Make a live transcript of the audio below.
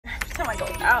time I go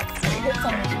out, so you get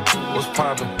some. What's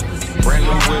poppin'? Brand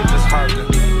new whip, just hopped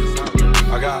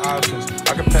in. I got options.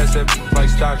 I can pass that like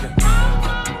stocking.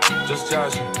 Just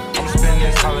joshing. I'm spending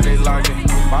this holiday locking.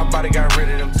 My body got rid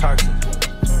of them toxins.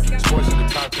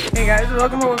 Hey guys,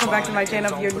 welcome back to my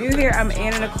channel. If you're new here, I'm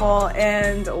Anna Nicole,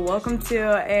 and welcome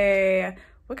to a,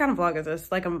 what kind of vlog is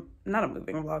this? Like not a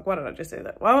moving vlog. Why did I just say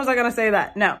that? Why was I gonna say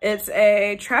that? No, it's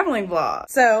a traveling vlog.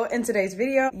 So in today's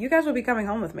video, you guys will be coming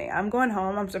home with me. I'm going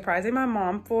home. I'm surprising my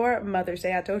mom for Mother's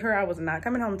Day. I told her I was not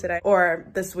coming home today or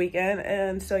this weekend.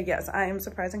 And so yes, I am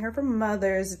surprising her for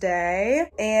Mother's Day.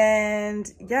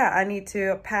 And yeah, I need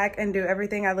to pack and do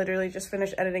everything. I literally just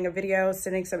finished editing a video,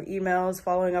 sending some emails,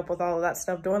 following up with all of that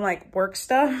stuff, doing like work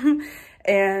stuff.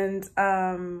 And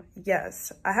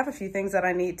yes, I have a few things that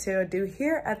I need to do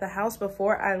here at the house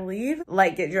before I leave,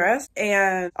 like get dressed.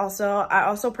 And also I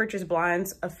also purchased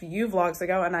blinds a few vlogs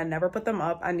ago and I never put them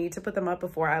up. I need to put them up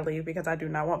before I leave because I do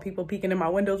not want people peeking in my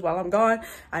windows while I'm gone.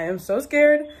 I am so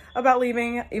scared about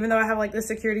leaving, even though I have like the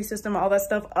security system, all that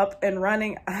stuff up and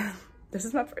running. This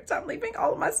is my first time leaving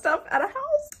all of my stuff at a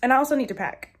house. And I also need to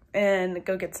pack and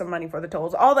go get some money for the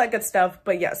tolls, all that good stuff.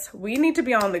 But yes, we need to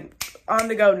be on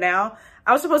the go now.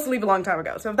 I was supposed to leave a long time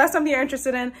ago. So if that's something you're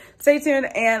interested in, stay tuned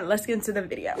and let's get into the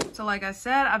video. So like I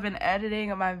said, I've been editing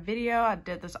my video. I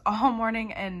did this all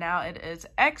morning and now it is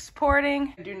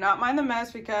exporting. Do not mind the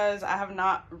mess because I have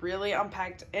not really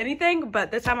unpacked anything, but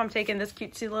this time I'm taking this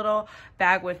cutesy little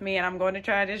bag with me and I'm going to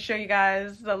try to show you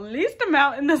guys the least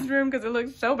amount in this room because it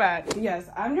looks so bad. Yes,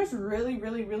 I'm just really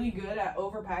good at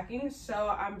overpacking.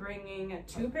 So I'm bringing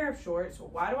 2 pair of shorts.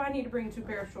 Why do I need to bring 2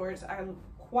 pair of shorts? I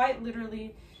quite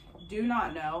literally do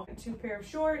not know. 2 pair of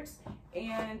shorts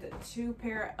and 2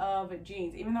 pair of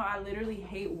jeans. Even though I literally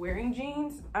hate wearing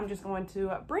jeans, I'm just going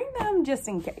to bring them just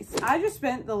in case. I just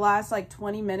spent the last like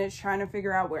 20 minutes trying to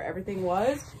figure out where everything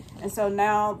was. And so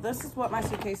now this is what my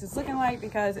suitcase is looking like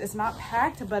because it's not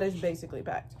packed, but it's basically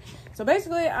packed. So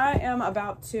basically I am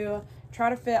about to try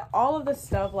to fit all of this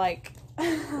stuff, like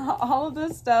all of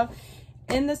this stuff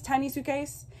in this tiny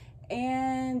suitcase.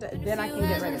 And then I can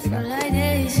get ready to go.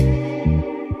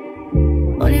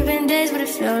 Only been days, but it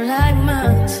felt like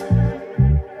months.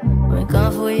 When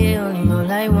gone for a year, only know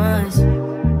like once.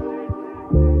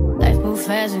 Life moves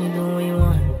fast when you do what you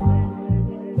want.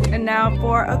 And now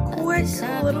for a quick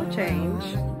little change.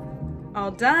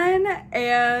 All done,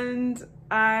 and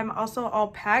I'm also all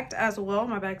packed as well.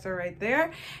 My bags are right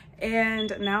there.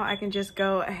 And now I can just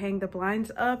go hang the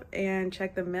blinds up and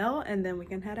check the mail, and then we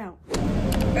can head out.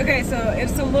 Okay, so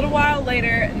it's a little while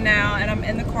later now, and I'm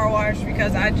in the car wash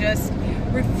because I just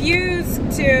refuse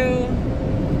to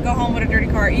go home with a dirty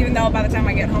car, even though by the time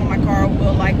I get home, my car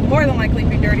will like more than likely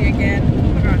be dirty again.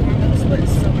 Oh my god, my middle split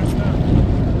is so messed up.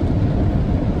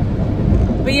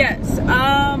 But yes,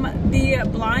 the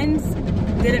blinds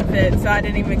didn't fit, so I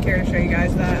didn't even care to show you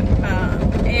guys that.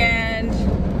 And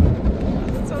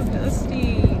it's so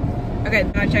dusty. Okay,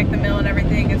 then I checked the mail and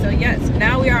everything, and so yes,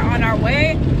 now we are on our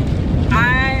way.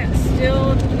 I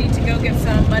still need to go get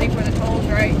some money for the tolls,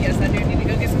 right? Yes, I do need to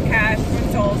go get some cash for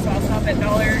the tolls, so I'll stop at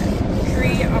Dollar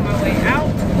Tree on my way out.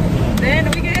 Then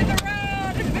we can hit the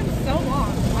road. It's been so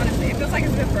long, honestly. It feels like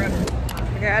it's been forever.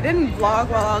 Okay, I didn't vlog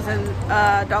while I was in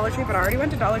Dollar Tree, but I already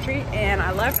went to Dollar Tree and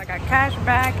I left. I got cash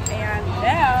back and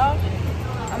now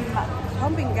I'm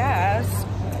pumping gas.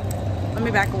 Let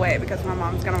me back away because my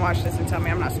mom's gonna watch this and tell me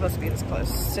I'm not supposed to be this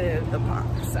close to the pump.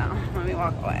 So let me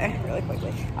walk away really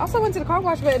quickly. I also went to the car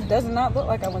wash, but it does not look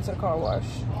like I went to the car wash.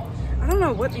 I don't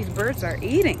know what these birds are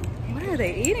eating. What are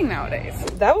they eating nowadays?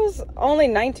 That was only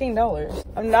 $19.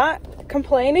 I'm not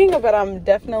complaining, but I'm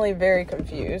definitely very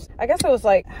confused. I guess I was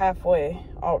like halfway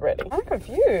already. I'm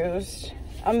confused.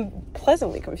 I'm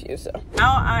pleasantly confused though.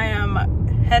 Now I am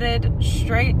headed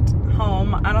straight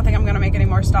home. I don't think I'm gonna make any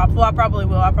more stops. Well, I probably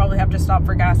will. I'll probably have to stop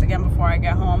for gas again before I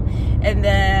get home. And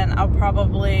then I'll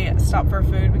probably stop for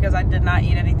food because I did not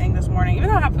eat anything this morning. Even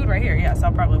though I have food right here. Yes,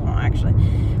 I probably won't actually.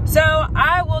 So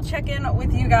I will check in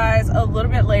with you guys a little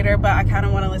bit later, but I kind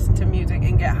of want to listen to music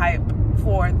and get hype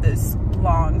for this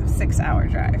long 6-hour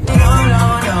drive.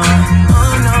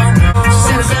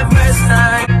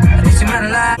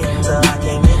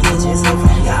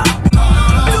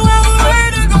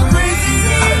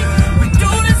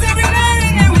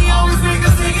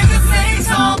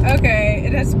 Okay,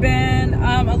 it has been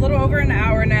a little over an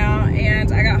hour now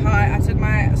and I got hot. I took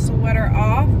my sweater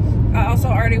off. I also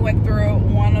already went through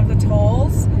one of the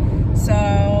tolls. So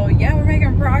yeah, we're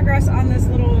making progress on this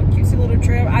little cutesy little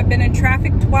trip. I've been in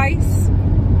traffic twice.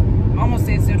 Almost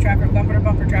standstill traffic, bumper to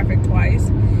bumper traffic twice.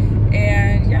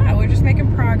 And yeah, we're just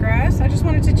making progress. I just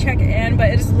wanted to check in, but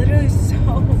it is literally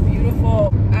so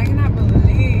beautiful. I cannot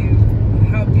believe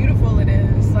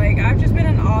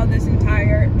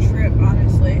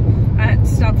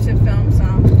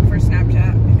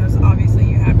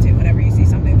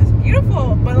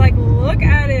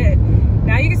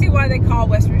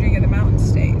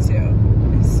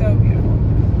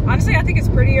Honestly, I think it's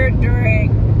prettier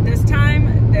during this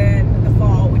time than the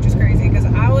fall, which is crazy because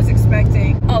I was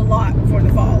expecting a lot for the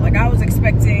fall. Like I was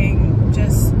expecting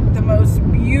just the most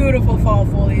beautiful fall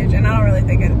foliage, and I don't really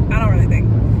think,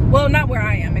 well, not where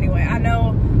I am anyway. I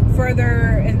know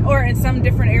further in some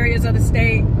different areas of the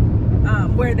state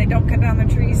where they don't cut down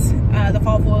the trees, the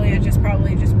fall foliage is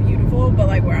probably just beautiful, but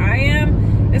like where I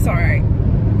am, it's all right.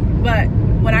 But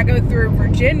when I go through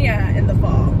Virginia in the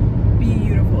fall,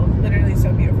 beautiful, literally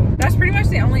so beautiful. That's pretty much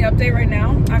the only update right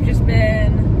now. I've just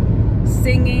been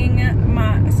singing.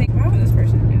 Why would this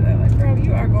person do that? Like, girl,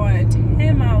 you are going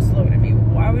 10 miles slower than me.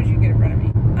 Why would you get in front of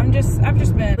me? I've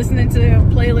just been listening to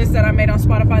playlists that I made on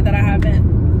Spotify that I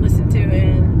haven't listened to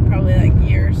in probably like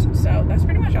years. So that's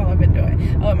pretty much all I've been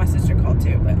doing. Oh, and my sister called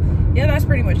too, but yeah, that's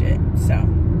pretty much it. So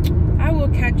I will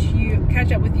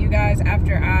catch up with you guys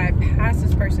after I pass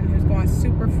this person who's going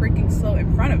super freaking slow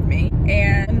in front of me,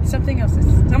 and something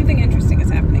interesting is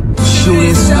happening.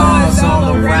 Shooting stars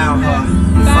all around her.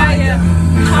 Fire,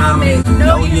 comet,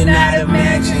 no, you're not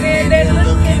imagining. They're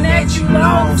looking at you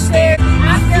long stare.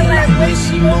 I feel like when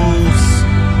she moves,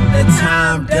 the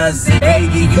time does it.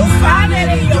 Baby, you find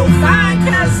it in your fine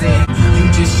cousin. You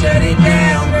just shut it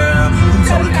down, girl. Who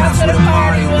told the cops where the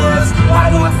party was? Why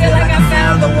do I feel like I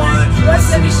found the one? What's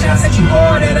the shots that you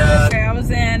ordered up? Okay, I was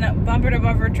in bumper to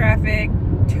bumper traffic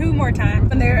 2 more times.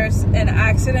 When there's an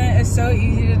accident, it's so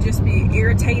easy to just be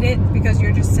irritated because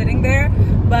you're just sitting there.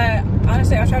 But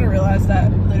honestly, I try to realize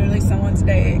that literally someone's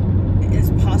day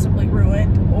is possibly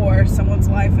ruined or someone's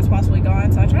life is possibly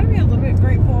gone. So I try to be a little bit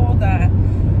grateful that,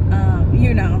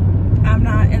 you know, I'm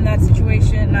not in that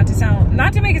situation. Not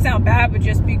to make it sound bad, but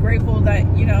just be grateful that,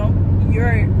 you know,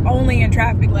 you're only in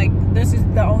traffic. Like, this is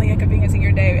the only inconvenience in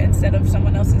your day instead of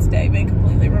someone else's day being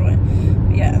completely ruined.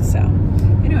 But yeah, so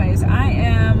anyways, I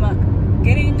am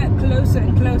getting closer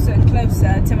and closer and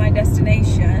closer to my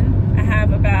destination. I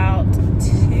have about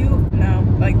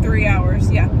 3 hours.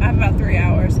 Yeah, I have about 3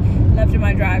 hours left in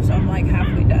my drive, so I'm like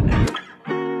halfway done now.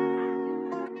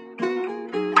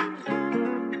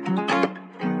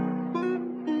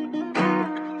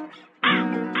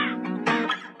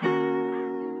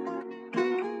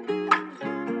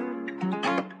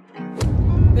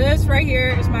 This right here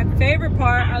is my favorite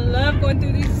part. I love going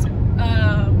through these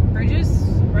bridges,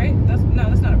 right? That's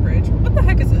not a bridge. What the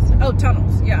heck is this? Oh,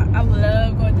 tunnels. Yeah, I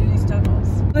love going through these tunnels.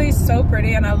 It's so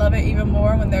pretty, and I love it even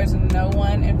more when there's no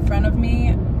one in front of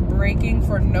me braking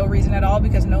for no reason at all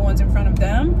because no one's in front of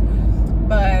them.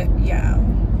 But yeah,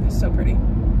 it's so pretty.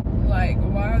 Like,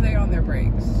 why are they on their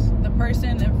brakes? The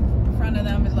person in front of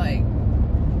them is like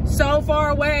so far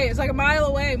away. It's like a mile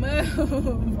away.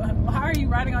 Move. How are you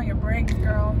riding on your brakes,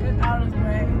 girl? Get out of the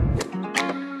way.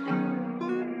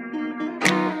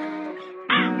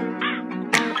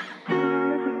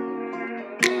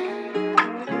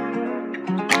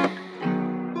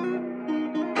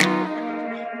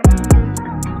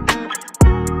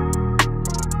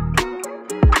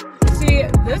 See,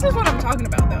 this is what I'm talking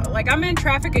about though. Like, I'm in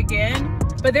traffic again,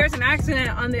 but there's an accident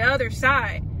on the other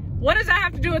side. What does that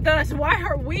have to do with us? Why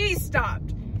are we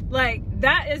stopped? Like,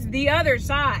 that is the other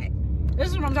side. This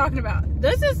is what I'm talking about.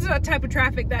 This is the type of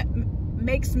traffic that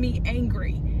makes me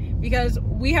angry because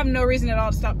we have no reason at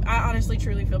all to stop. I honestly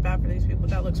truly feel bad for these people.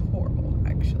 That looks horrible,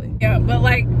 actually. Yeah, but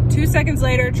like 2 seconds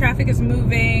later, traffic is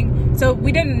moving. So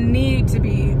we didn't need to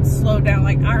be slowed down.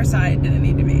 Like, our side didn't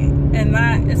need to be. And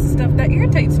that is stuff that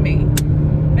irritates me.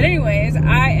 But anyways,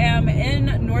 I am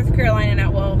in North Carolina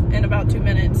now. Well, in about 2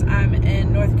 minutes, I'm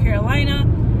in North Carolina,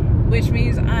 which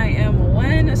means I am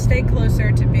 1 state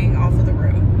closer to being off of the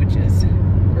road, which is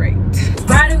great.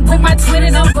 Riding with my twin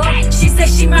and I'm up. She said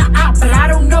she my out, but I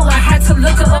don't know. I had to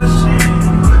look her up.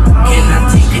 Can I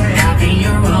take it down in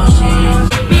your ocean?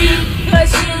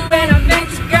 Because you and I meant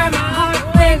to grab my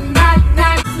heart when my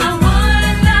nights no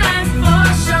one life for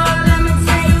sure. Let me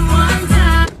tell you one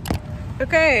time.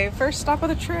 Okay, first stop of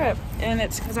the trip, and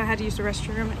it's because I had to use the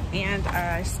restroom and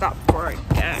I stopped for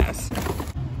gas.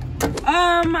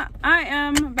 I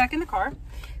am back in the car.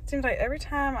 It seems like every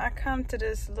time I come to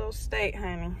this little state,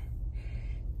 honey,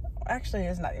 actually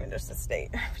it's not even just a state.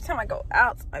 Every time I go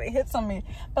out, somebody hits on me.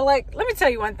 But like, let me tell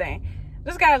you one thing.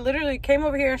 This guy literally came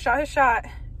over here and shot his shot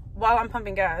while I'm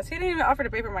pumping gas. He didn't even offer to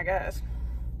pay for my gas.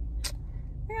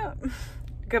 Yeah,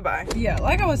 goodbye. Yeah,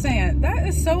 like I was saying, that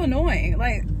is so annoying.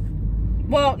 Like,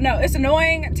 well, no, it's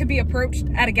annoying to be approached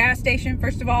at a gas station,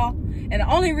 first of all. And the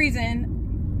only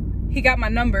reason he got my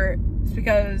number is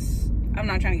because I'm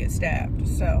not trying to get stabbed.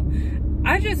 So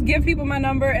I just give people my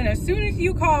number, and as soon as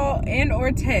you call and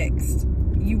or text,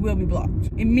 you will be blocked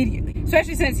immediately.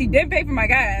 Especially since he didn't pay for my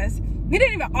gas. He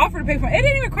didn't even offer to pay for it. It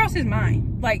didn't even cross his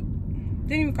mind. Like,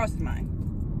 didn't even cross his mind.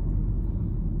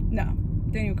 No,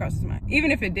 didn't even cross his mind.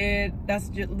 Even if it did, that's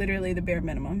just literally the bare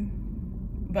minimum.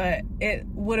 But it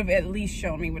would have at least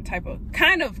shown me what type of,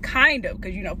 kind of,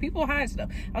 because, you know, people hide stuff.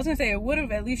 I was gonna say it would have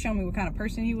at least shown me what kind of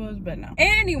person he was, but no.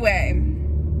 Anyway,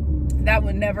 that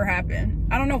would never happen.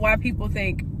 I don't know why people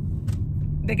think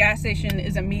the gas station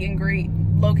is a meet and greet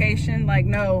location. Like,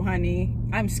 no, honey,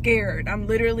 I'm scared. I'm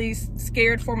literally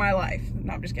scared for my life.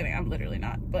 No, I'm just kidding. I'm literally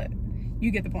not, but you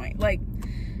get the point. Like,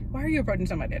 why are you approaching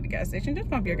somebody at the gas station? Just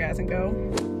pump your gas and go.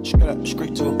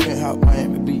 Straight to a penthouse,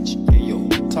 Miami Beach. Hey, yo,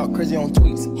 talk crazy on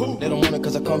tweets. They don't want it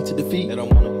cause I come to defeat. They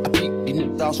don't want it. I peep, these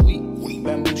niggas all sweet.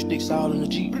 Bamboo sticks all in the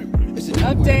Jeep.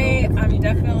 Update, I'm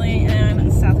definitely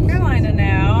in South Carolina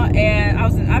now, and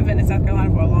I've been in South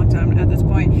Carolina for a long time at this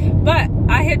point, but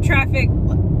I hit traffic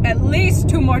at least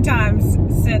 2 more times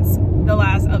since the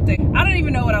last update. I don't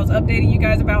even know what I was updating you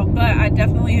guys about, but I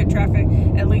definitely hit traffic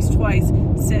at least twice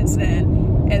since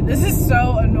then. And this is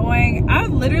so annoying. I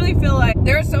literally feel like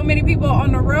there are so many people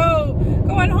on the road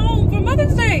going home for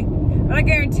Mother's Day. But I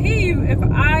guarantee you, if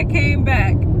I came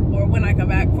back, or when I come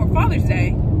back for Father's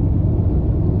Day,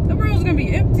 the road's gonna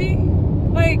be empty.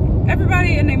 Like,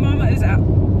 everybody and their mama is out.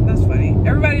 That's funny.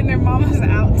 Everybody and their mama is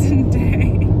out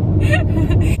today.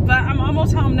 But I'm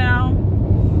almost home now.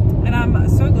 And I'm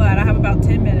so glad. I have about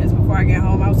 10 minutes before I get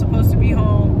home. I was supposed to be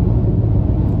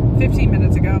home 15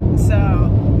 minutes ago. So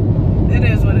it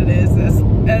is what it is.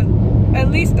 At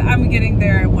least I'm getting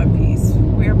there in one piece.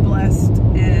 We're blessed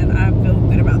and I feel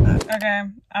good about that. Okay,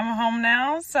 I'm home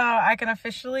now, so I can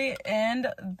officially end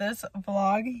this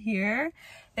vlog here.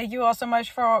 Thank you all so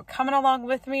much for coming along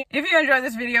with me. If you enjoyed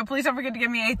this video, please don't forget to give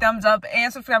me a thumbs up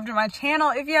and subscribe to my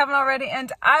channel if you haven't already.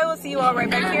 And I will see you all right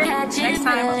back here next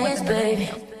time with another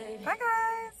video. Bye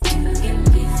guys.